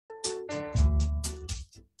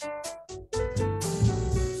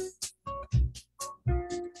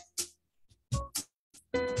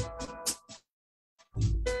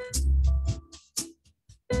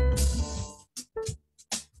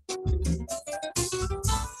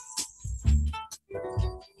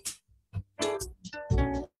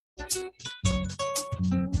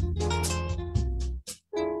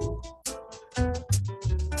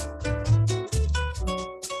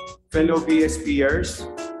fellow BSPers,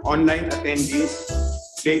 online attendees,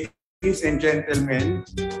 ladies and gentlemen,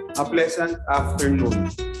 a pleasant afternoon.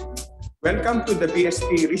 Welcome to the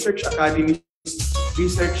BSP Research Academy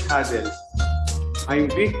Research Huddle. I'm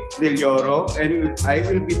Vic Del Lloro, and I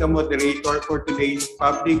will be the moderator for today's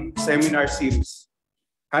public seminar series.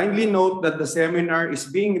 Kindly note that the seminar is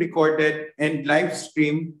being recorded and live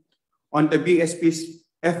streamed on the BSP's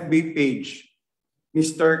FB page.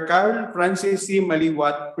 Mr. Carl Francis C.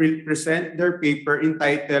 Maliwat will present their paper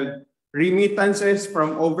entitled Remittances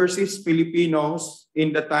from Overseas Filipinos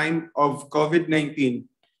in the Time of COVID-19,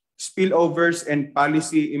 Spillovers and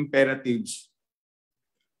Policy Imperatives.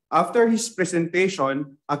 After his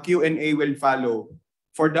presentation, a Q&A will follow.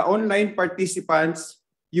 For the online participants,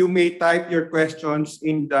 you may type your questions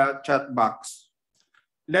in the chat box.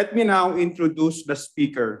 Let me now introduce the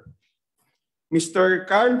speaker. Mr.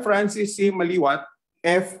 Carl Francis C. Maliwat,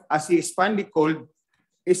 F, as he is fondly called,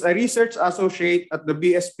 is a research associate at the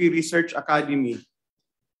BSP Research Academy.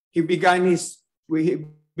 He began with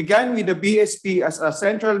the BSP as a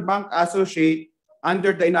Central Bank associate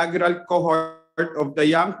under the inaugural cohort of the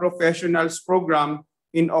Young Professionals Program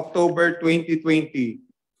in October 2020.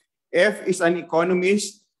 F is an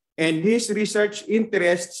economist, and his research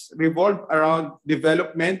interests revolve around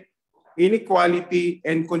development, inequality,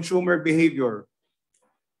 and consumer behavior.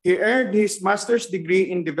 He earned his master's degree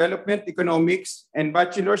in development economics and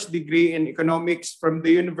bachelor's degree in economics from the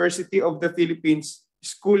University of the Philippines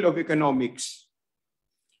School of Economics,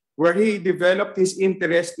 where he developed his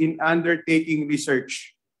interest in undertaking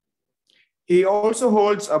research. He also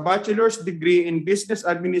holds a bachelor's degree in business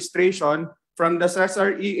administration from the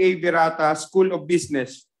Cesar E.A. Virata School of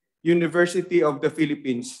Business, University of the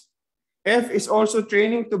Philippines. F is also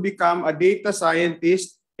training to become a data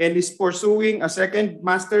scientist and is pursuing a second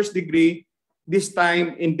master's degree, this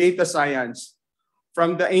time in data science,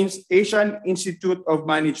 from the Asian Institute of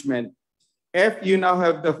Management. F, you now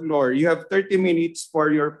have the floor. You have 30 minutes for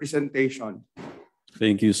your presentation.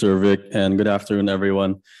 Thank you, Sir Vic, and good afternoon,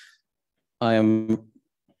 everyone.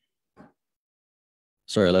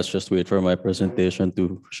 Sorry, let's just wait for my presentation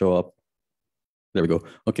to show up. There we go.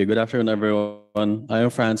 Okay, good afternoon, everyone. I am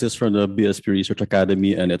Francis from the BSP Research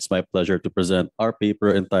Academy, and it's my pleasure to present our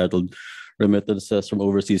paper entitled Remittances from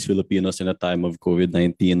Overseas Filipinos in a Time of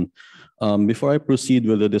COVID-19. Before I proceed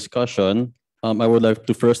with the discussion, I would like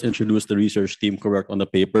to first introduce the research team who worked on the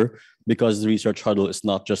paper, because the Research Huddle is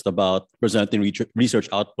not just about presenting research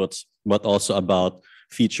outputs, but also about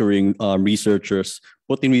featuring researchers,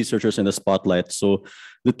 putting researchers in the spotlight. So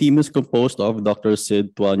the team is composed of Dr.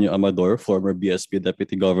 Sid Tuaño-Amador, former BSP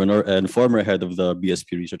Deputy Governor and former head of the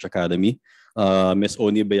BSP Research Academy, Ms.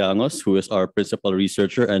 Oni Bayangos, who is our principal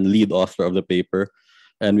researcher and lead author of the paper,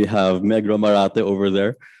 and we have Meg Romarate over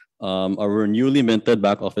there, our newly minted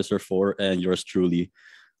back officer 4, and yours truly.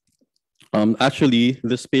 Actually,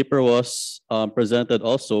 this paper was presented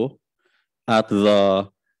also at the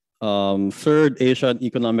Third Asian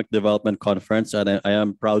Economic Development Conference, and I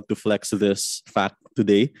am proud to flex this fact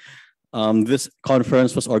today. This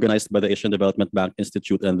conference was organized by the Asian Development Bank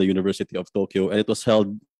Institute and the University of Tokyo, and it was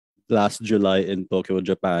held last July in Tokyo,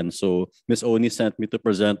 Japan. So Ms. Oni sent me to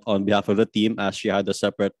present on behalf of the team, as she had a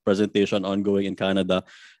separate presentation ongoing in Canada.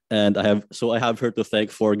 And I have her to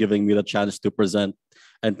thank for giving me the chance to present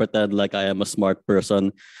and pretend like I am a smart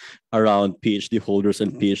person around PhD holders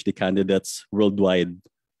and PhD candidates worldwide.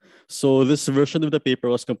 So this version of the paper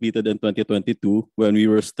was completed in 2022, when we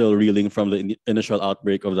were still reeling from the initial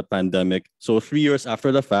outbreak of the pandemic. So 3 years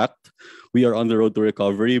after the fact, we are on the road to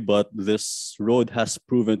recovery, but this road has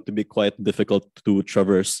proven to be quite difficult to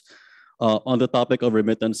traverse. On the topic of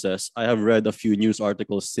remittances, I have read a few news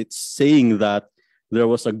articles saying that there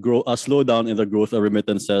was a slowdown in the growth of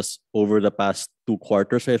remittances over the past 2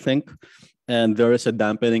 quarters, I think. And there is a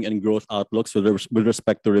dampening in growth outlooks with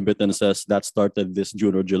respect to remittances that started this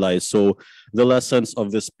June or July. So the lessons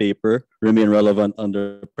of this paper remain relevant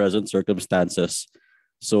under present circumstances.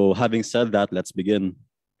 So having said that, let's begin.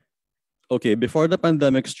 Okay, before the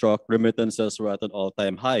pandemic struck, remittances were at an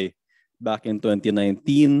all-time high. Back in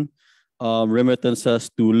 2019, remittances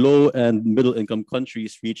to low and middle income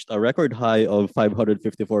countries reached a record high of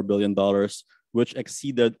 $554 billion, which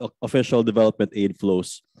exceeded official development aid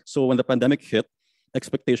flows. So when the pandemic hit,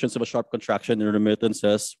 expectations of a sharp contraction in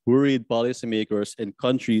remittances worried policymakers in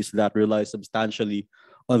countries that rely substantially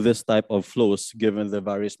on this type of flows, given the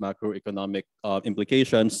various macroeconomic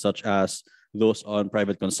implications, such as those on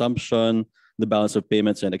private consumption, the balance of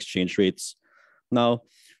payments, and exchange rates. Now,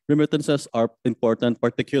 remittances are important,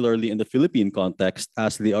 particularly in the Philippine context,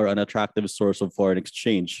 as they are an attractive source of foreign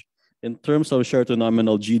exchange. In terms of share to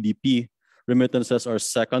nominal GDP, remittances are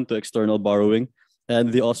second to external borrowing,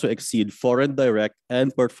 and they also exceed foreign direct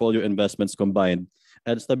and portfolio investments combined.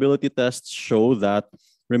 And stability tests show that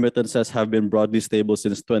remittances have been broadly stable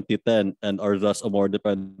since 2010 and are thus a more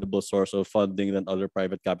dependable source of funding than other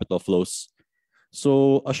private capital flows.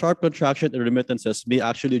 So a sharp contraction in remittances may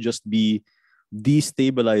actually just be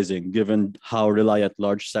destabilizing given how reliant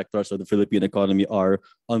large sectors of the Philippine economy are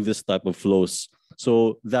on this type of flows.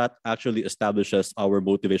 So that actually establishes our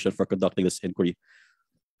motivation for conducting this inquiry.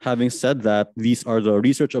 Having said that, these are the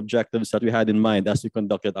research objectives that we had in mind as we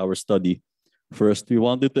conducted our study. First, we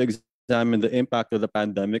wanted to examine the impact of the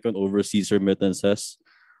pandemic on overseas remittances.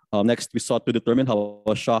 Next, we sought to determine how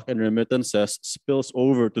a shock in remittances spills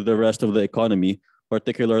over to the rest of the economy,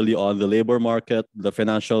 particularly on the labor market, the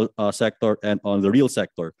financial sector, and on the real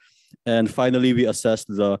sector. And finally, we assessed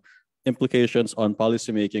the implications on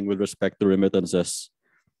policymaking with respect to remittances.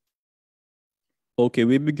 Okay,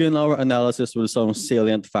 we begin our analysis with some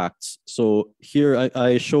salient facts. So here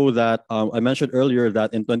I show that I mentioned earlier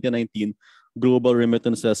that in 2019, global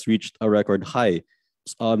remittances reached a record high.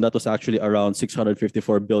 That was actually around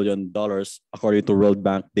 $654 billion according to World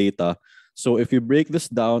Bank data. So if you break this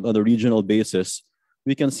down on a regional basis,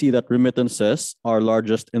 we can see that remittances are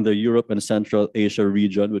largest in the Europe and Central Asia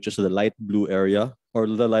region, which is the light blue area or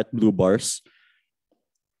the light blue bars,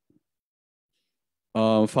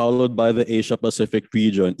 followed by the Asia Pacific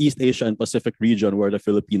region, East Asia and Pacific region, where the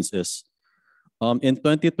Philippines is. In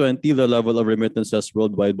 2020, the level of remittances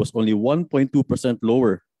worldwide was only 1.2%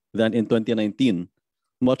 lower than in 2019,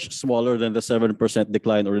 much smaller than the 7%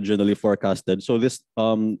 decline originally forecasted. So this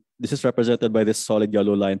is represented by this solid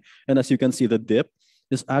yellow line. And as you can see, the dip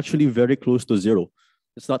is actually very close to zero.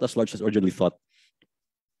 It's not as large as originally thought.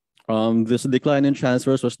 This decline in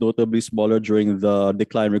transfers was notably smaller during the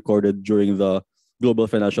decline recorded during the global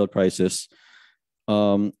financial crisis.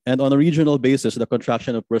 And on a regional basis, the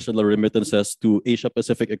contraction of personal remittances to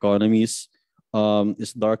Asia-Pacific economies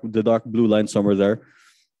is the dark blue line somewhere there,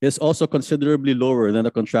 is also considerably lower than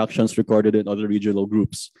the contractions recorded in other regional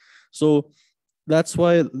groups. So that's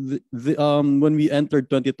why when we entered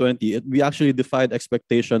 2020, we actually defied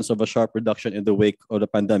expectations of a sharp reduction in the wake of the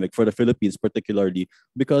pandemic for the Philippines particularly,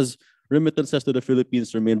 because remittances to the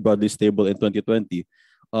Philippines remained broadly stable in 2020.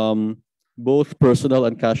 Both personal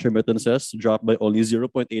and cash remittances dropped by only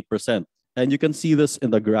 0.8%. And you can see this in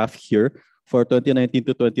the graph here for 2019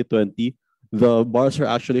 to 2020. The bars are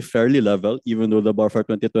actually fairly level, even though the bar for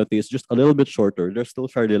 2020 is just a little bit shorter. They're still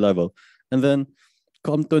fairly level. And then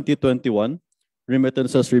come 2021,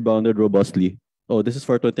 remittances rebounded robustly. Oh, this is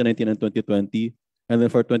for 2019 and 2020. And then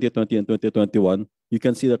for 2020 and 2021, you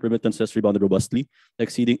can see that remittances rebounded robustly,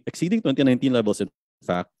 exceeding 2019 levels, in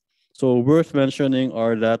fact. So worth mentioning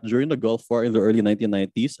are that during the Gulf War in the early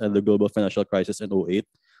 1990s and the global financial crisis in 2008,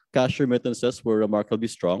 cash remittances were remarkably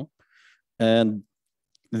strong. And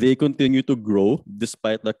they continue to grow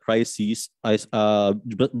despite the crises,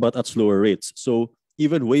 but at slower rates. So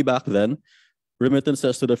even way back then,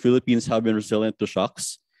 remittances to the Philippines have been resilient to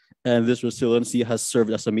shocks, and this resiliency has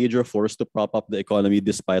served as a major force to prop up the economy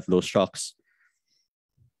despite those shocks.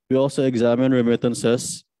 We also examine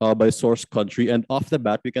remittances by source country, and off the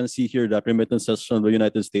bat, we can see here that remittances from the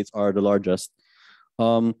United States are the largest.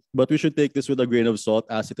 But we should take this with a grain of salt,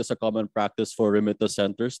 as it is a common practice for remittance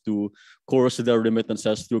centers to course their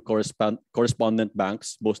remittances through correspondent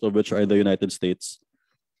banks, most of which are in the United States.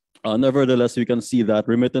 Nevertheless, we can see that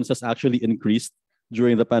remittances actually increased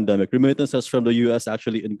during the pandemic. Remittances from the US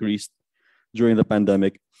actually increased during the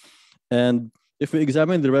pandemic. And if we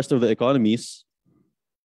examine the rest of the economies,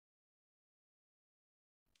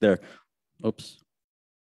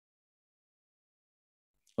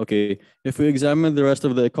 Okay, if we examine the rest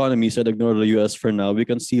of the economies and ignore the US for now, we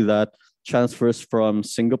can see that transfers from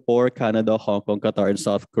Singapore, Canada, Hong Kong, Qatar, and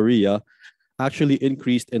South Korea actually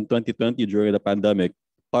increased in 2020 during the pandemic,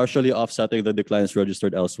 partially offsetting the declines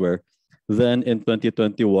registered elsewhere. Then in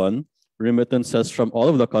 2021, remittances from all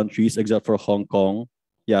of the countries except for Hong Kong,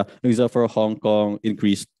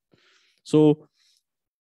 increased. So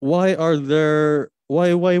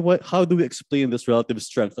how do we explain this relative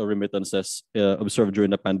strength of remittances observed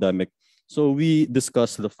during the pandemic? So we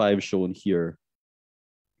discussed the 5 shown here.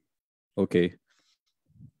 Okay.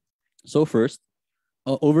 So first,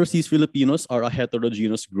 overseas Filipinos are a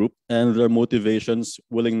heterogeneous group, and their motivations,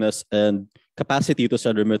 willingness, and capacity to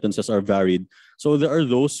send remittances are varied. So there are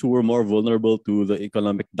those who were more vulnerable to the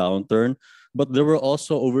economic downturn, but there were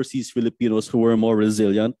also overseas Filipinos who were more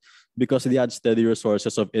resilient because they had steadier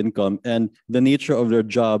sources of income, and the nature of their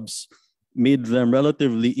jobs made them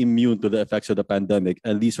relatively immune to the effects of the pandemic.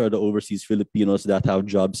 And these are the overseas Filipinos that have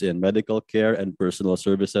jobs in medical care and personal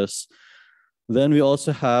services. Then we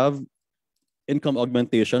also have income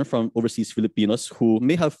augmentation from overseas Filipinos who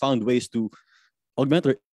may have found ways to augment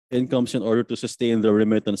their incomes in order to sustain their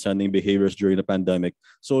remittance sending behaviors during the pandemic.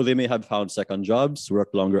 So they may have found second jobs, work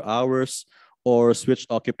longer hours, or switch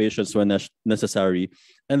occupations when necessary.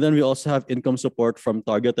 And then we also have income support from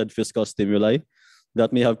targeted fiscal stimuli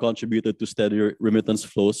that may have contributed to steadier remittance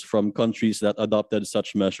flows from countries that adopted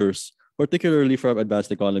such measures, particularly from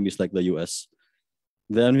advanced economies like the US.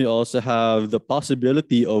 Then we also have the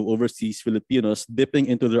possibility of overseas Filipinos dipping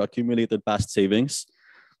into their accumulated past savings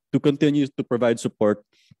to continue to provide support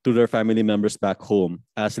to their family members back home.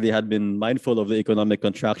 As they had been mindful of the economic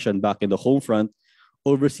contraction back in the home front,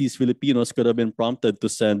 overseas Filipinos could have been prompted to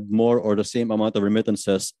send more or the same amount of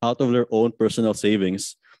remittances out of their own personal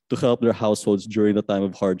savings to help their households during the time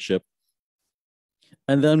of hardship.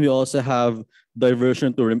 And then we also have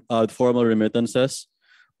diversion to formal remittances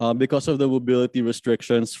because of the mobility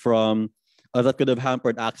restrictions from that could have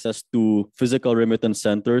hampered access to physical remittance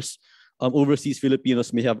centers. Overseas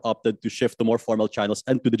Filipinos may have opted to shift to more formal channels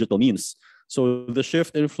and to digital means. So the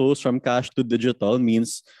shift in flows from cash to digital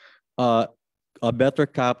means a better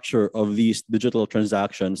capture of these digital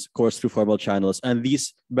transactions coursed through formal channels. And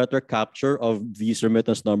these better capture of these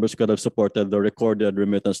remittance numbers could have supported the recorded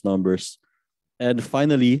remittance numbers. And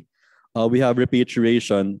finally, we have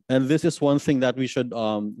repatriation. And this is one thing that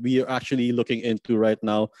we are actually looking into right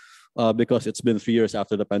now because it's been 3 years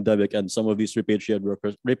after the pandemic and some of these repatriated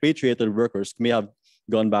workers may have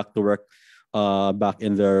gone back to work back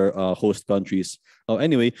in their host countries.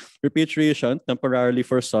 Anyway, repatriation, temporarily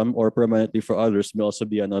for some or permanently for others, may also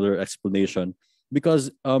be another explanation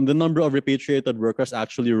because the number of repatriated workers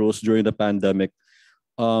actually rose during the pandemic.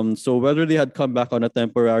 So whether they had come back on a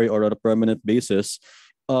temporary or on a permanent basis,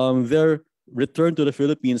 their return to the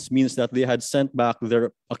Philippines means that they had sent back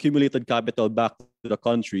their accumulated capital back to the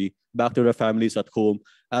country, back to their families at home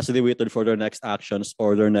as they waited for their next actions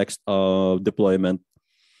or their next deployment.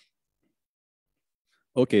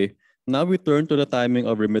 Okay, now we turn to the timing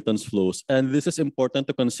of remittance flows. And this is important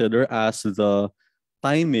to consider as the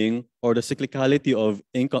timing or the cyclicality of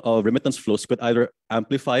remittance flows could either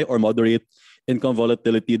amplify or moderate income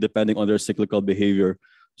volatility depending on their cyclical behavior.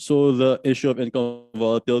 So the issue of income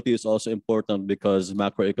volatility is also important because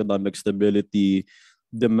macroeconomic stability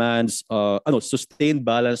demands, sustained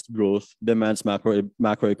balanced growth demands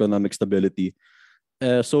macroeconomic stability.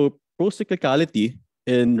 So pro-cyclicality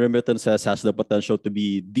in remittances has the potential to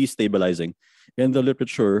be destabilizing. In the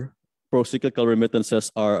literature, pro-cyclical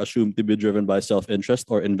remittances are assumed to be driven by self-interest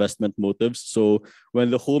or investment motives. So when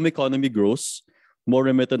the home economy grows, more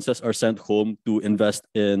remittances are sent home to invest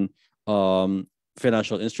in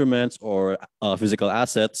financial instruments or physical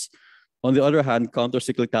assets. On the other hand,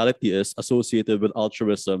 counter-cyclicality is associated with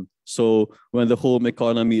altruism. So when the home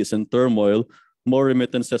economy is in turmoil, more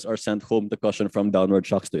remittances are sent home to cushion from downward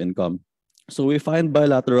shocks to income. So we find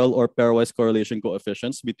bilateral or pairwise correlation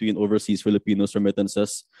coefficients between overseas Filipinos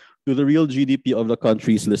remittances to the real GDP of the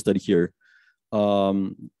countries listed here.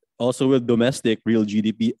 Also with domestic real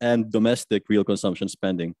GDP and domestic real consumption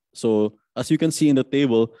spending. So as you can see in the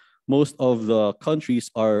table, most of the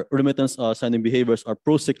countries are remittance sending behaviors are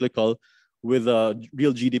pro-cyclical with the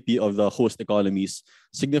real GDP of the host economies,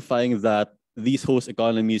 signifying that these host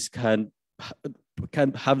economies can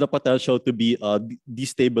have the potential to be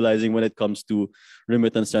destabilizing when it comes to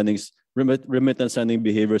remittance sending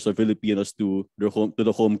behaviors of Filipinos to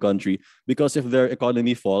the home country. Because if their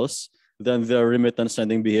economy falls, then their remittance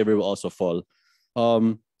sending behavior will also fall.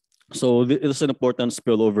 So it is an important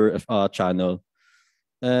spillover channel.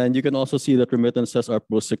 And you can also see that remittances are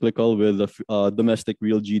pro-cyclical with the domestic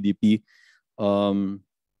real GDP.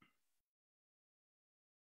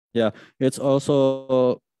 It's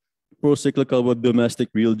also pro-cyclical with domestic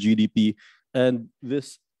real GDP. And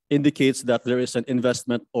this indicates that there is an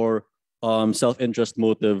investment or self-interest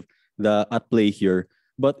motive at play here.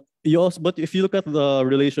 But if you look at the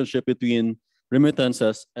relationship between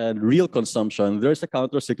remittances and real consumption, there's a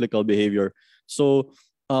counter-cyclical behavior. So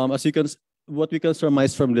what we can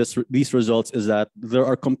surmise from these results is that there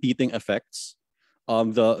are competing effects.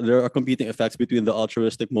 There are competing effects between the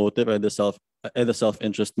altruistic motive and the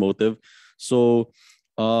self-interest motive. So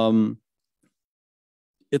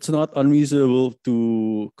it's not unreasonable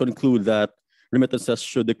to conclude that remittances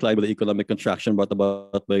should decline with the economic contraction brought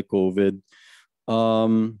about by COVID.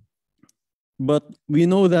 But we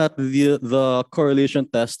know that the correlation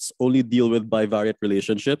tests only deal with bivariate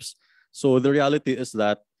relationships. So the reality is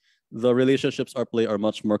that the relationships at play are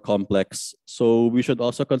much more complex. So we should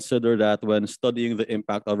also consider that when studying the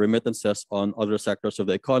impact of remittances on other sectors of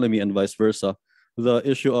the economy and vice versa, the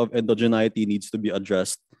issue of endogeneity needs to be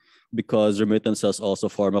addressed. because remittances also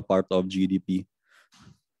form a part of GDP.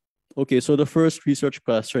 Okay, so the first research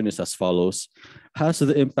question is as follows. Has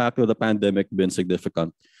the impact of the pandemic been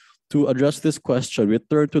significant? To address this question, we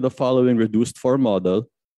turn to the following reduced form model,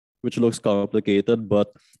 which looks complicated, but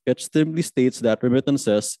it simply states that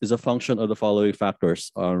remittances is a function of the following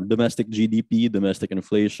factors: domestic GDP, domestic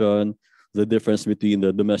inflation, the difference between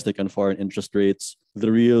the domestic and foreign interest rates, the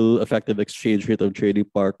real effective exchange rate of trading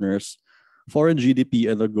partners, foreign GDP,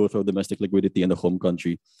 and the growth of domestic liquidity in the home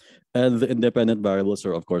country. And the independent variables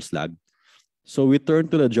are, of course, lagged. So we turn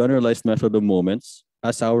to the generalized method of moments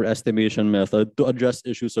as our estimation method to address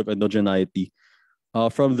issues of endogeneity.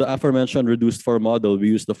 From the aforementioned reduced form model, we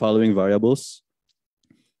use the following variables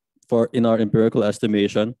in our empirical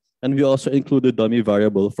estimation, and we also include the dummy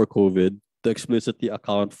variable for COVID to explicitly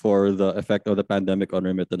account for the effect of the pandemic on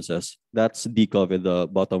remittances. That's DCOV in the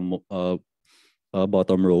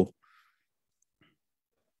bottom row.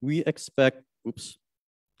 We expect,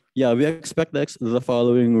 we expect the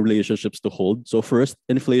following relationships to hold. So first,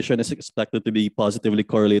 inflation is expected to be positively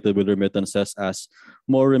correlated with remittances, as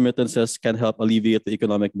more remittances can help alleviate the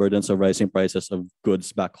economic burdens of rising prices of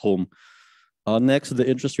goods back home. Next, the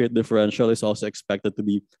interest rate differential is also expected to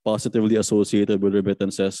be positively associated with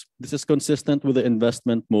remittances. This is consistent with the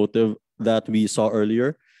investment motive that we saw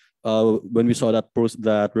earlier when we saw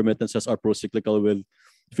that remittances are pro-cyclical with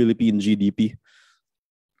Philippine GDP.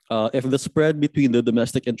 If the spread between the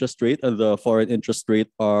domestic interest rate and the foreign interest rate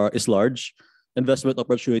is large, investment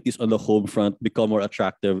opportunities on the home front become more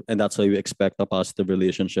attractive, and that's why we expect a positive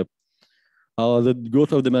relationship. The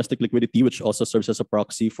growth of domestic liquidity, which also serves as a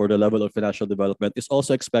proxy for the level of financial development, is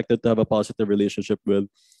also expected to have a positive relationship with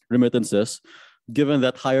remittances, given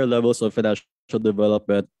that higher levels of financial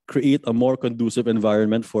development create a more conducive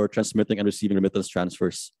environment for transmitting and receiving remittance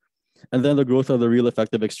transfers. And then the growth of the real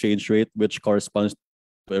effective exchange rate, which corresponds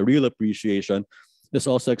to a real appreciation, is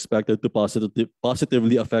also expected to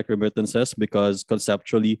positively affect remittances, because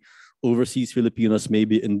conceptually, overseas Filipinos may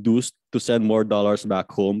be induced to send more dollars back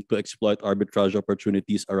home to exploit arbitrage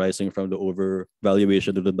opportunities arising from the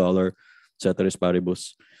overvaluation of the dollar, ceteris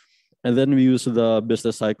paribus. And then we use the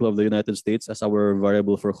business cycle of the United States as our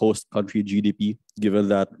variable for host country GDP, given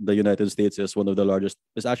that the United States is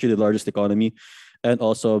actually the largest economy, and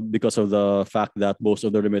also because of the fact that most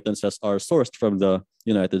of the remittances are sourced from the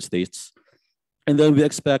United States. And then we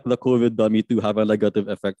expect the COVID dummy to have a negative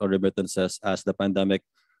effect on remittances, as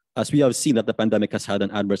we have seen that the pandemic has had an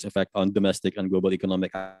adverse effect on domestic and global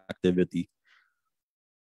economic activity.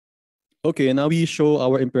 Okay, now we show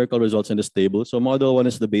our empirical results in this table. So model 1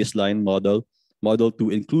 is the baseline model. Model 2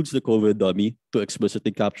 includes the COVID dummy to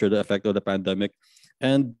explicitly capture the effect of the pandemic.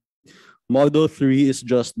 And model 3 is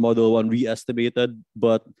just model 1 re-estimated,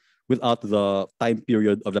 but without the time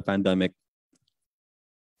period of the pandemic.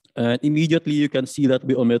 And immediately you can see that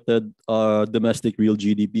we omitted domestic real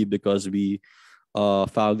GDP because we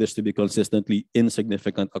found this to be consistently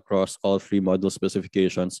insignificant across all three model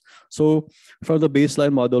specifications. So from the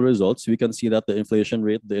baseline model results, we can see that the inflation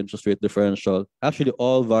rate, the interest rate differential, actually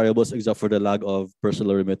all variables except for the lag of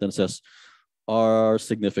personal remittances are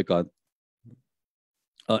significant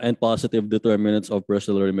and positive determinants of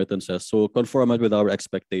personal remittances, so conformant with our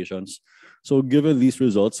expectations. So given these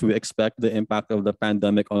results, we expect the impact of the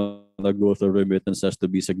pandemic on the growth of remittances to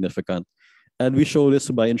be significant. And we show this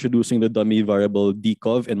by introducing the dummy variable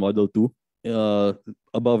DCOV in model 2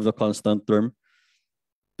 above the constant term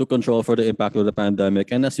to control for the impact of the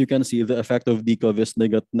pandemic. And as you can see, the effect of DCOV is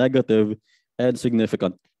negative and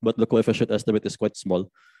significant, but the coefficient estimate is quite small.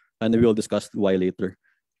 And we will discuss why later.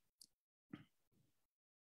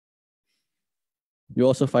 You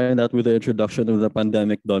also find that with the introduction of the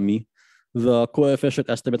pandemic dummy, the coefficient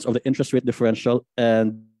estimates of the interest rate differential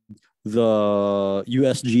and the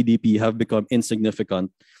US GDP have become insignificant,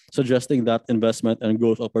 suggesting that investment and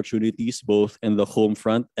growth opportunities, both in the home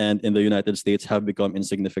front and in the United States, have become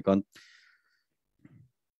insignificant.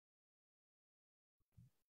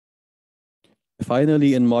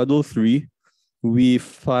 Finally, in Model 3, we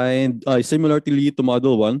find, similarly to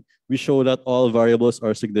Model 1, we show that all variables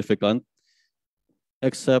are significant,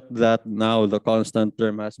 except that now the constant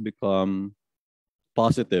term has become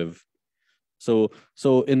positive. So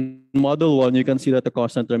in Model 1, you can see that the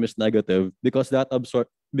constant term is negative because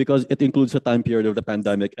it includes the time period of the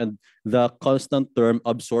pandemic, and the constant term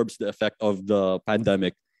absorbs the effect of the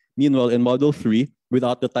pandemic. Meanwhile, in Model 3,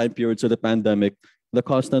 without the time periods of the pandemic, the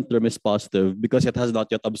constant term is positive because it has not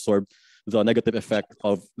yet absorbed the negative effect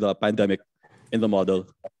of the pandemic in the model.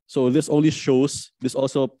 So this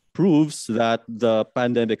also proves that the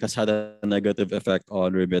pandemic has had a negative effect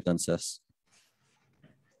on remittances.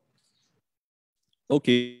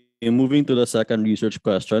 Okay, moving to the second research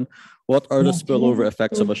question. What are the spillover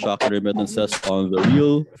effects of a shock in remittances on the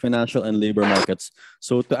real, financial, and labor markets?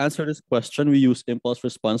 So to answer this question, we use impulse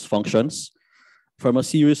response functions from a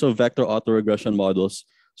series of vector autoregression models.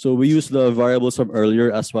 So we use the variables from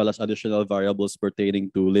earlier as well as additional variables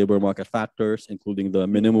pertaining to labor market factors, including the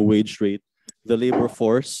minimum wage rate, the labor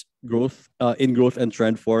force, growth in growth and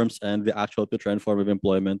trend forms, and the actual to trend form of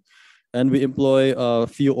employment. And we employ a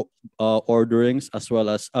few orderings as well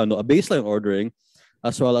as a baseline ordering,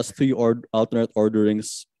 as well as three alternate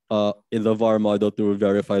orderings in the VAR model to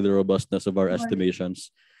verify the robustness of our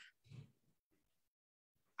estimations.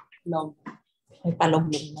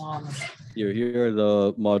 Here are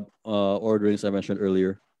the orderings I mentioned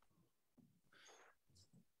earlier.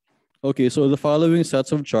 Okay, so the following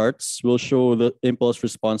sets of charts will show the impulse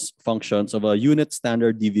response functions of a unit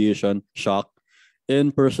standard deviation shock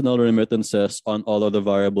in personal remittances on all of the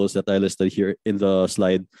variables that I listed here in the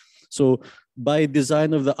slide. So by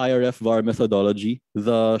design of the IRF VAR methodology,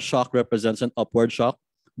 the shock represents an upward shock.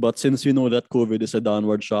 But since we know that COVID is a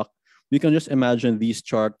downward shock, we can just imagine these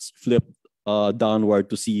charts flip downward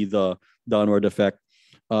to see the downward effect.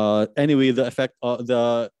 Anyway, the effect,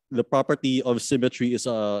 the property of symmetry is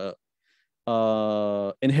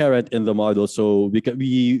inherent in the model, so we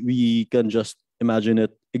can just imagine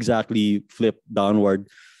it exactly flip downward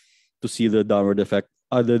to see the downward effect,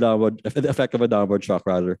 the effect of a downward shock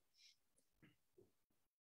rather.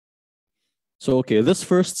 So okay, this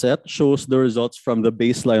first set shows the results from the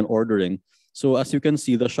baseline ordering. So as you can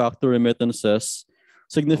see, the shock to remittances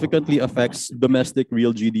significantly affects domestic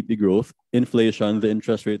real GDP growth, inflation, the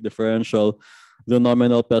interest rate differential, the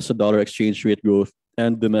nominal peso-dollar exchange rate growth,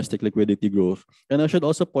 and domestic liquidity growth. And I should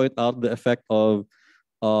also point out the effect of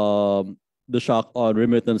the shock on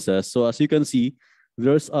remittances. So as you can see,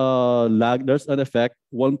 there's a lag, there's an effect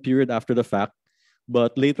 1 period after the fact,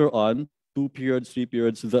 but later on, 2 periods, 3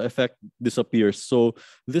 periods, the effect disappears. So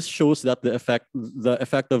this shows that the effect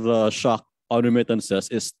of the shock on remittances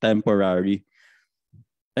is temporary.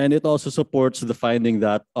 And it also supports the finding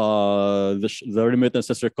that the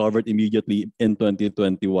remittances recovered immediately in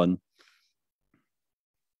 2021.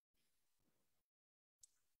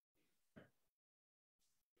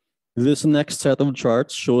 This next set of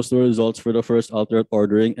charts shows the results for the first alternate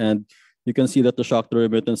ordering, and you can see that the shock to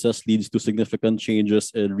remittances leads to significant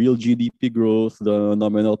changes in real GDP growth, the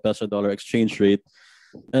nominal peso-dollar exchange rate.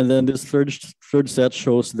 And then this third set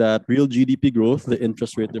shows that real GDP growth, the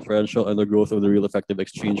interest rate differential, and the growth of the real effective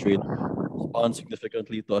exchange rate respond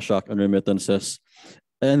significantly to a shock on remittances.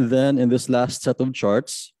 And then in this last set of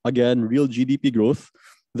charts, again, real GDP growth,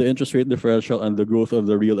 the interest rate differential, and the growth of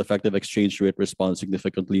the real effective exchange rate respond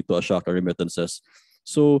significantly to a shock on remittances.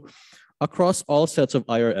 So across all sets of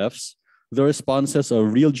IRFs, the responses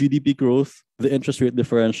of real GDP growth, the interest rate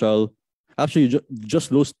differential, actually just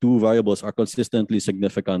those two variables are consistently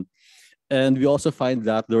significant. And we also find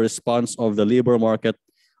that the response of the labor market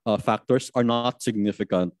factors are not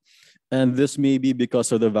significant. And this may be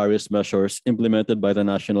because of the various measures implemented by the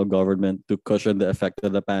national government to cushion the effect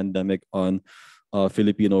of the pandemic on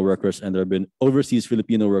Filipino workers and their overseas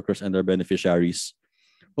Filipino workers and their beneficiaries.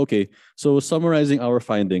 Okay, so summarizing our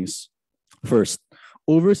findings. First,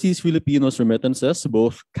 overseas Filipinos remittances,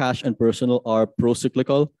 both cash and personal, are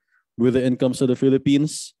pro-cyclical with the incomes of the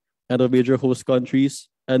Philippines and of major host countries.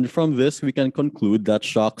 And from this, we can conclude that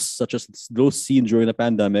shocks such as those seen during the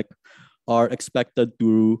pandemic are expected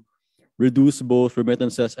to reduce both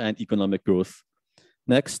remittances and economic growth.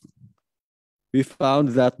 Next, we found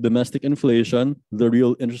that domestic inflation, the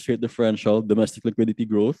real interest rate differential, domestic liquidity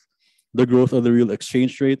growth, the growth of the real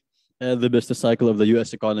exchange rate, and the business cycle of the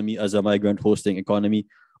US economy as a migrant hosting economy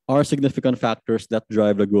are significant factors that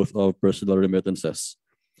drive the growth of personal remittances.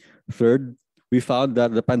 Third, we found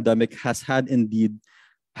that the pandemic has indeed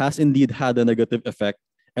had a negative effect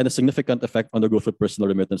and a significant effect on the growth of personal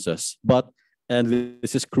remittances. But, and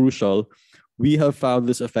this is crucial, we have found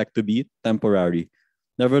this effect to be temporary.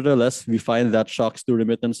 Nevertheless, we find that shocks to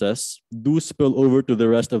remittances do spill over to the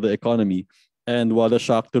rest of the economy. And while the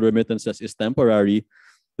shock to remittances is temporary,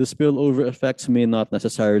 the spillover effects may not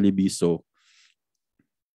necessarily be so.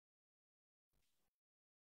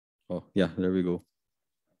 Oh, yeah, there we go.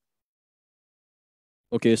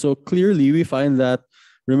 Okay, so clearly we find that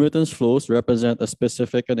remittance flows represent a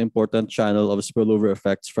specific and important channel of spillover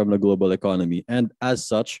effects from the global economy. And as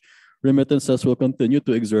such, remittances will continue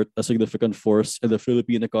to exert a significant force in the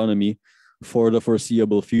Philippine economy for the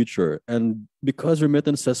foreseeable future. And because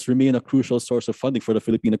remittances remain a crucial source of funding for the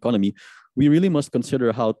Philippine economy, we really must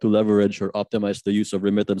consider how to leverage or optimize the use of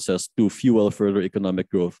remittances to fuel further economic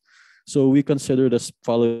growth. So we consider the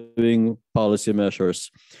following policy measures.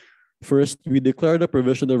 First, we declare the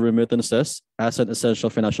provision of remittances as an essential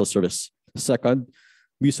financial service. Second,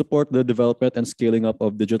 we support the development and scaling up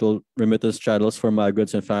of digital remittance channels for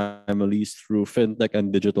migrants and families through fintech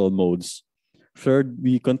and digital modes. Third,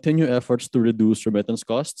 we continue efforts to reduce remittance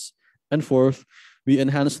costs. And fourth, we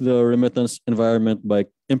enhance the remittance environment by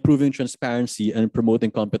improving transparency and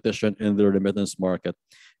promoting competition in the remittance market.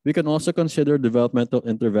 We can also consider developmental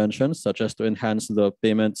interventions such as to enhance the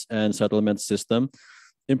payments and settlement system,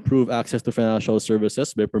 improve access to financial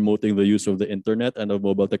services by promoting the use of the internet and of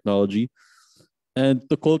mobile technology, and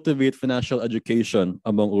to cultivate financial education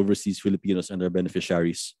among overseas Filipinos and their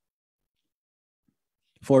beneficiaries.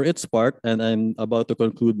 For its part, and I'm about to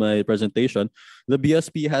conclude my presentation, the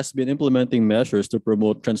BSP has been implementing measures to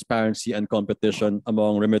promote transparency and competition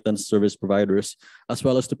among remittance service providers, as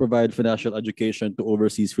well as to provide financial education to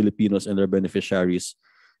overseas Filipinos and their beneficiaries.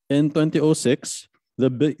 In 2006, the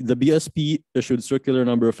BSP issued Circular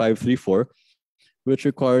Number 534, which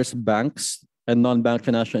requires banks and non-bank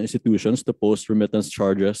financial institutions to post remittance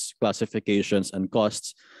charges, classifications, and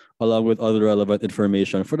costs, along with other relevant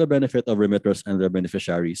information for the benefit of remitters and their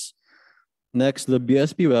beneficiaries. Next, the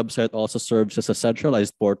BSP website also serves as a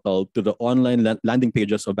centralized portal to the online landing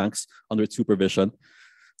pages of banks under its supervision,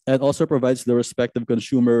 and also provides the respective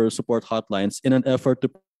consumer support hotlines in an effort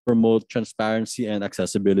to promote transparency and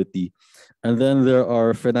accessibility. And then there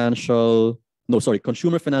are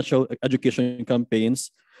consumer financial education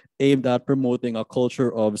campaigns aimed at promoting a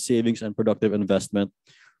culture of savings and productive investment,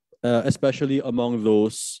 especially among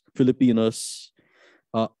those Filipinos,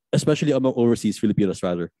 especially among overseas Filipinos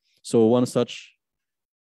rather. So one such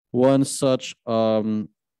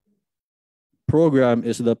program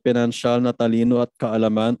is the Pinansyal na Talino at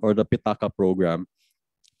Kaalaman, or the Pitaka program.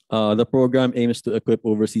 The program aims to equip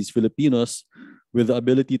overseas Filipinos with the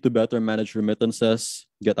ability to better manage remittances,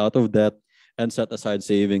 get out of debt, and set aside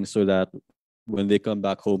savings so that when they come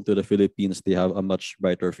back home to the Philippines, they have a much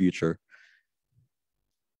brighter future.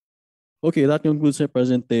 Okay, that concludes my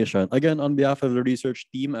presentation. Again, on behalf of the research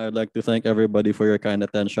team, I'd like to thank everybody for your kind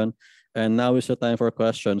attention. And now is the time for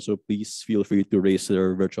questions, so please feel free to raise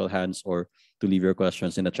your virtual hands or to leave your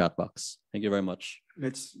questions in the chat box. Thank you very much.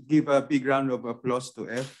 Let's give a big round of applause to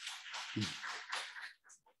F.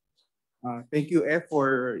 Thank you, F,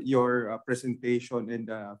 for your presentation and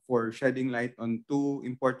for shedding light on two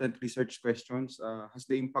important research questions. Has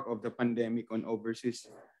the impact of the pandemic on overseas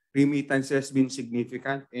remittances been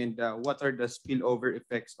significant? And what are the spillover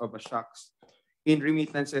effects of shocks in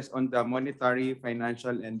remittances on the monetary,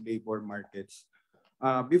 financial, and labor markets?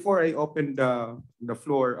 Before I open the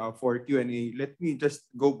floor for Q&A, let me just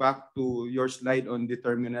go back to your slide on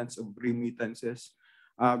determinants of remittances.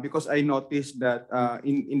 Because I noticed that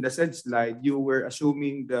in the said slide, you were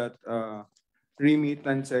assuming that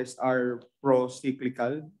remittances are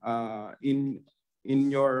pro-cyclical in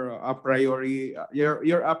your a priori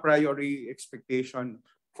expectation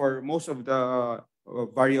for most of the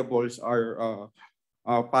variables are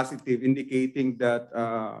positive, indicating that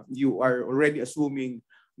you are already assuming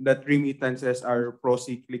that remittances are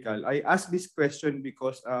pro-cyclical. I ask this question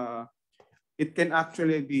because it can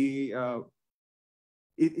actually be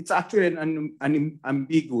it's actually an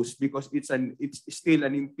ambiguous, because it's still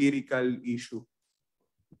an empirical issue.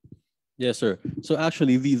 Yes, sir. So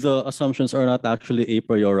actually, the assumptions are not actually a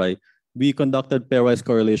priori. We conducted pairwise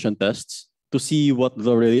correlation tests to see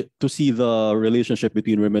the relationship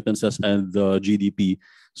between remittances and the GDP.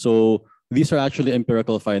 So these are actually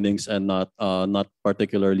empirical findings and not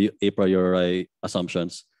particularly a priori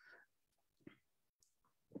assumptions.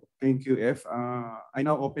 Thank you, F. I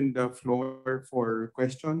now open the floor for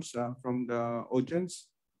questions from the audience.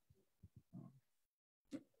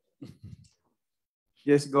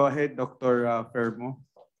 Yes, go ahead, Dr. Fermo.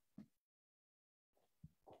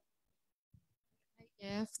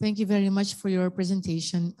 Hi, F. Thank you very much for your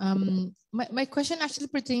presentation. My question actually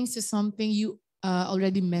pertains to something you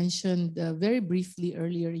already mentioned very briefly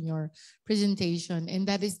earlier in your presentation, and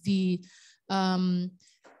that is the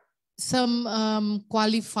some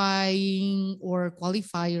qualifying or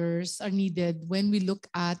qualifiers are needed when we look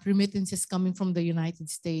at remittances coming from the United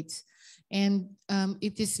States. And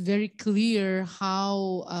it is very clear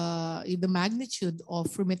how the magnitude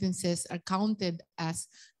of remittances are counted as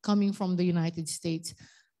coming from the United States.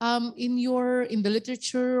 In the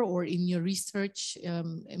literature or in your research,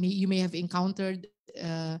 you may have encountered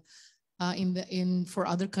for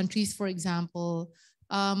other countries, for example,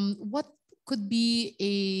 what could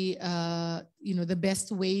be the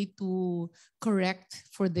best way to correct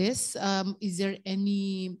for this? Is there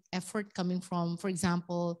any effort coming from, for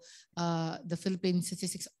example, the Philippine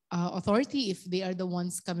Statistics authority if they are the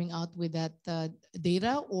ones coming out with that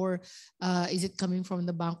data, or is it coming from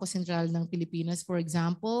the Bangko Sentral ng Pilipinas, for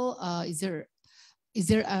example? Is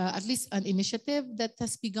there at least an initiative that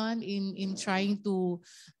has begun in trying to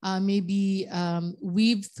maybe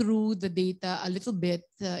weave through the data a little bit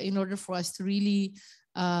in order for us to really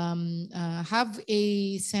have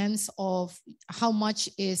a sense of how much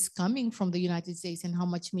is coming from the United States and how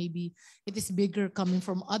much maybe it is bigger coming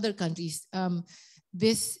from other countries?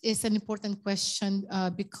 This is an important question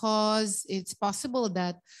because it's possible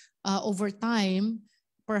that over time,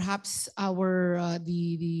 perhaps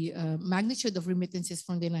the magnitude of remittances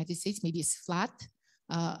from the United States maybe is flat.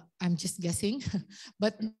 I'm just guessing,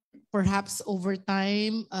 but perhaps over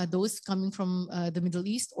time, those coming from the Middle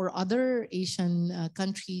East or other Asian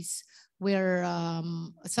countries where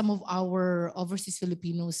some of our overseas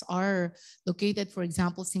Filipinos are located, for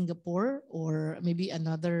example, Singapore, or maybe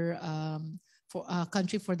another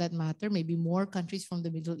country for that matter, maybe more countries from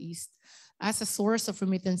the Middle East, as a source of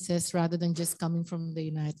remittances rather than just coming from the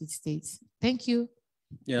United States. Thank you.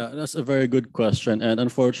 Yeah, that's a very good question, and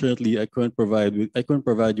unfortunately, I couldn't provide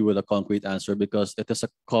you with a concrete answer because it is a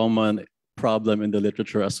common problem in the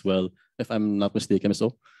literature as well. If I'm not mistaken, Ms.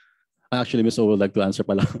 O. Actually, Ms. O would like to answer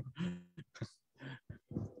pala.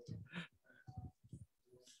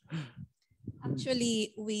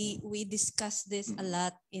 Actually, we discussed this a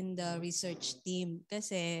lot in the research team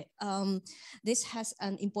kasi this has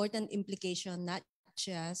an important implication not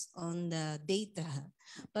just on the data,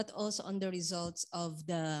 but also on the results of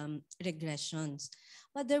the regressions.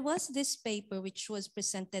 But there was this paper which was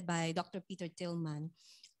presented by Dr. Peter Tillman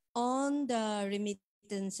on the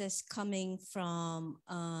remittances coming from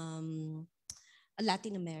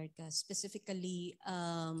Latin America, specifically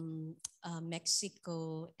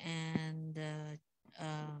Mexico, and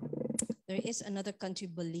there is another country,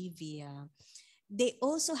 Bolivia. They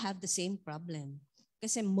also have the same problem.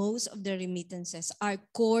 Kasi most of the remittances are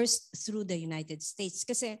coursed through the United States.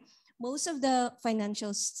 Kasi most of the financial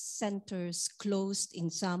centers closed in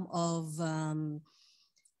some of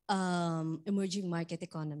emerging market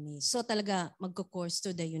economies. So talaga magko-course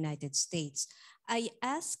to the United States. I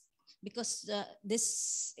asked, because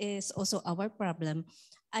this is also our problem,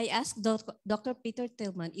 I asked Dr. Peter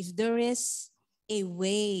Tillman if there is a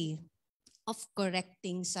way of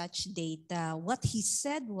correcting such data. What he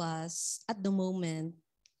said was, at the moment,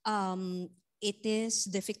 it is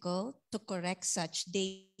difficult to correct such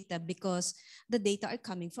data because the data are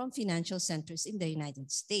coming from financial centers in the United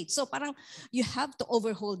States. So parang you have to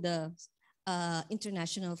overhaul the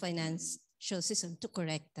international financial system to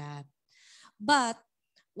correct that. But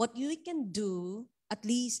what you can do, at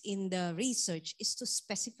least in the research, is to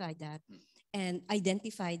specify that and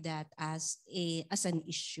identify that as an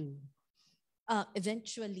issue.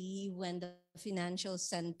 Eventually, when the financial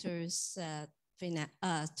centers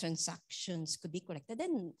transactions could be corrected,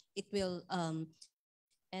 then it will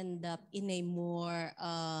end up in a more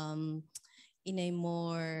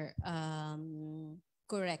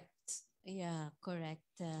correct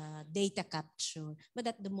data capture. But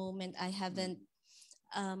at the moment, I haven't.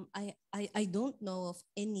 I don't know of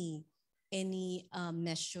any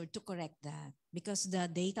measure to correct that because the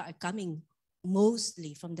data are coming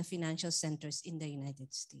mostly from the financial centers in the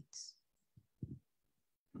United States.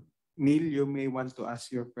 Neil, you may want to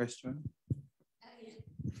ask your question.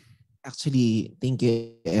 Actually, thank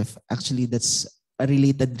you, F. Actually, that's a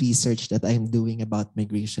related research that I'm doing about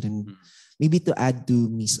migration. And maybe to add to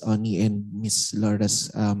Ms. Oni and Ms.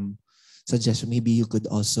 Laura's suggestion, maybe you could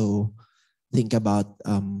also think about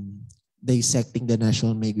dissecting the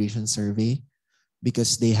National Migration Survey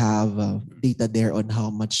because they have data there on how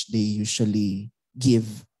much they usually give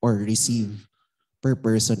or receive per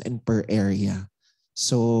person and per area.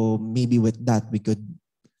 So maybe with that, we could,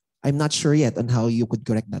 I'm not sure yet on how you could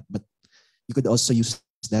correct that, but you could also use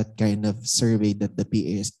that kind of survey that the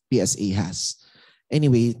PSA has.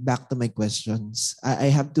 Anyway, back to my questions.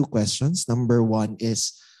 I have two questions. Number one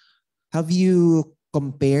is, have you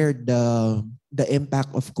compared the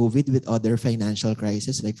impact of COVID with other financial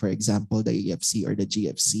crises, like for example, the EFC or the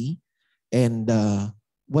GFC? And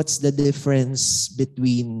what's the difference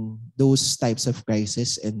between those types of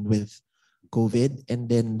crises and with COVID? And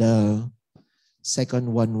then the second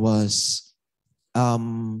one was,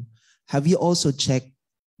 have you also checked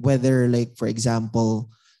whether, like, for example,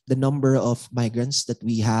 the number of migrants that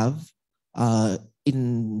we have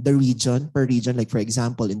in the region, per region, like for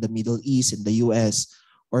example, in the Middle East, in the US,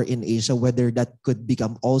 or in Asia, whether that could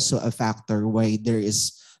become also a factor why there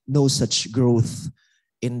is no such growth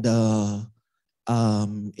in the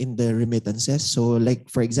remittances? So like,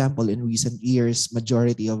 for example, in recent years,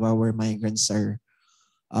 majority of our migrants are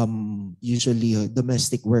usually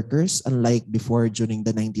domestic workers, unlike before during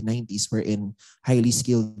the 1990s, wherein highly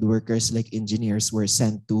skilled workers like engineers were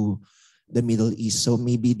sent to the Middle East. So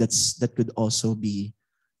maybe that could also be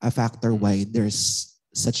a factor why there's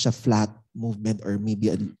such a flat movement or maybe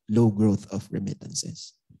a low growth of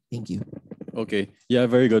remittances. Thank you. Okay. Yeah,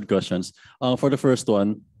 very good questions. For the first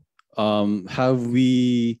one, have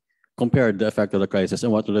we compared the effect of the crisis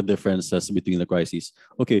and what are the differences between the crises?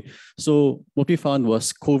 Okay, so what we found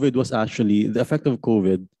was the effect of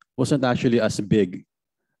COVID wasn't actually as big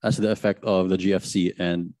as the effect of the GFC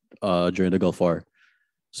and during the Gulf War.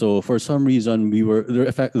 So for some reason,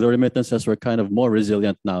 the remittances were kind of more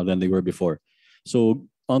resilient now than they were before. So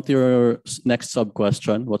on to your next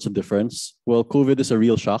sub-question, what's the difference? Well, COVID is a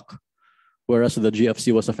real shock, whereas the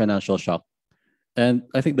GFC was a financial shock. And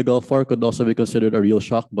I think the Gulf War could also be considered a real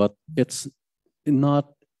shock, but it's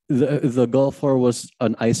not, the Gulf War was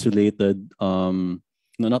an isolated, no,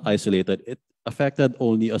 not isolated, it affected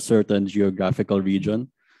only a certain geographical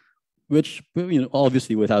region, which, you know,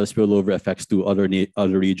 obviously would have spillover effects to other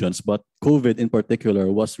regions, but COVID in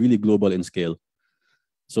particular was really global in scale.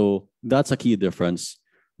 So that's a key difference.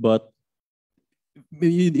 But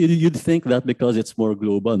you'd think that because it's more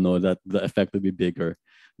global, no, that the effect would be bigger,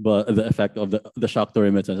 but the effect of the shock to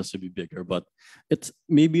remittances to be bigger. But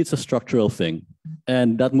maybe it's a structural thing,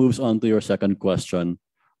 and that moves on to your second question.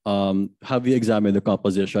 Have you examined the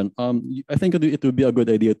composition? I think it would be a good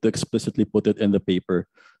idea to explicitly put it in the paper,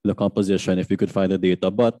 the composition, if we could find the data.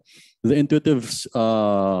 But the intuitive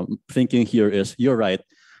thinking here is you're right,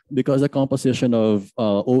 because the composition of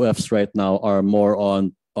OFs right now are more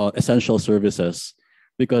on essential services.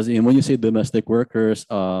 Because when you say domestic workers,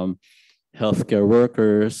 healthcare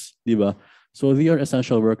workers, diba? So they are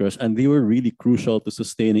essential workers, and they were really crucial to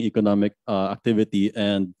sustaining economic activity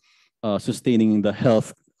and sustaining the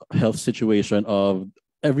health situation of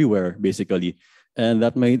everywhere, basically. And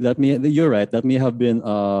you're right, that may have been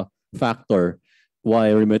a factor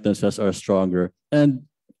why remittances are stronger. And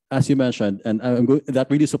as you mentioned, and that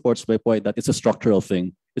really supports my point that it's a structural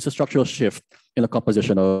thing. It's a structural shift in the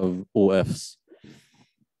composition of OFs.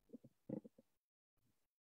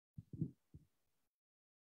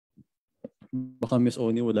 Baka Ms.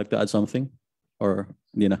 Oni would like to add something? Or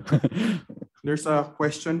hindi na? There's a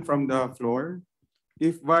question from the floor.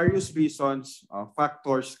 If various reasons,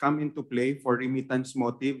 factors come into play for remittance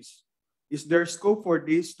motives, is there scope for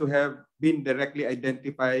this to have been directly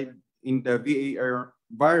identified in the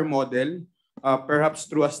VAR model, perhaps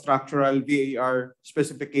through a structural VAR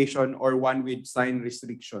specification or one with sign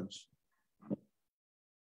restrictions?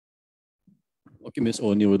 Okay, Ms.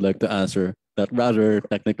 Oni would like to answer that rather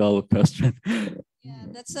technical question. Yeah,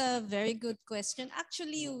 that's a very good question.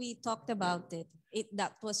 Actually, we talked about it.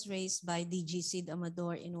 That was raised by DG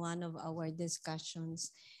Amador in one of our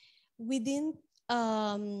discussions. We didn't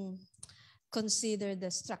consider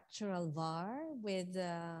the structural VAR with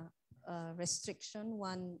restriction,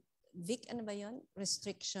 one Vic, ano ba yun?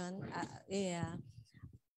 Restriction. Yeah.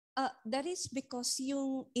 That is because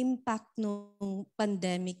yung impact ng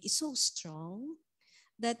pandemic is so strong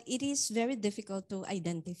that it is very difficult to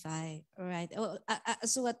identify, right?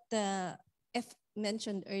 As what F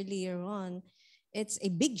mentioned earlier on, it's a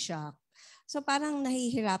big shock. So parang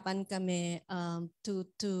nahihirapan kami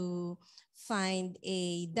to find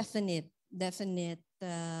a definite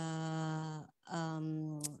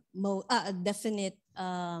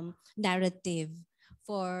narrative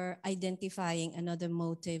for identifying another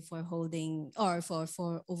motive for holding or for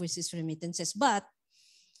overseas remittances. But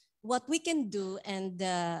what we can do, and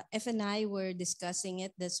F and I were discussing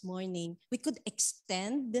it this morning, we could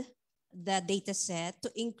extend the data set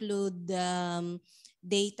to include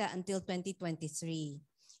data until 2023.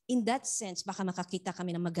 In that sense, baka makakita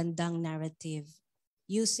kami ng magandang narrative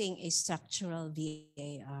using a structural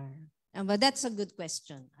VAR. But that's a good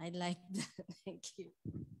question. I like that. Thank you.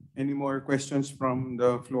 Any more questions from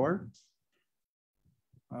the floor?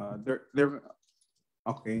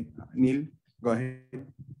 Okay, Neil, go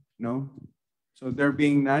ahead. No? So there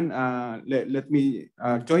being none, let me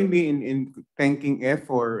join me in thanking F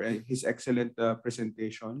for his excellent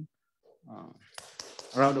presentation.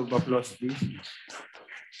 Round of applause, please.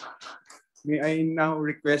 May I now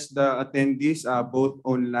request the attendees, both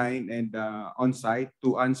online and on-site,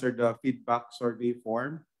 to answer the feedback survey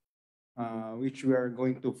form, which we are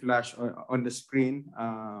going to flash on the screen.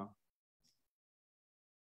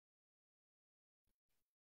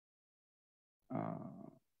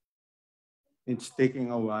 It's taking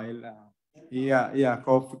a while. Yeah.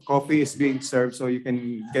 Coffee is being served, so you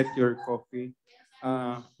can get your coffee.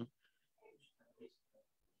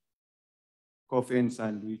 Coffee and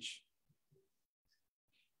sandwich.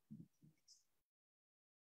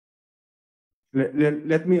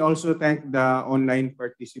 Let me also thank the online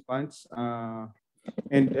participants.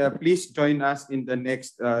 And please join us in the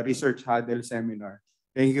next Research Huddle seminar.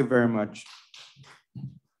 Thank you very much.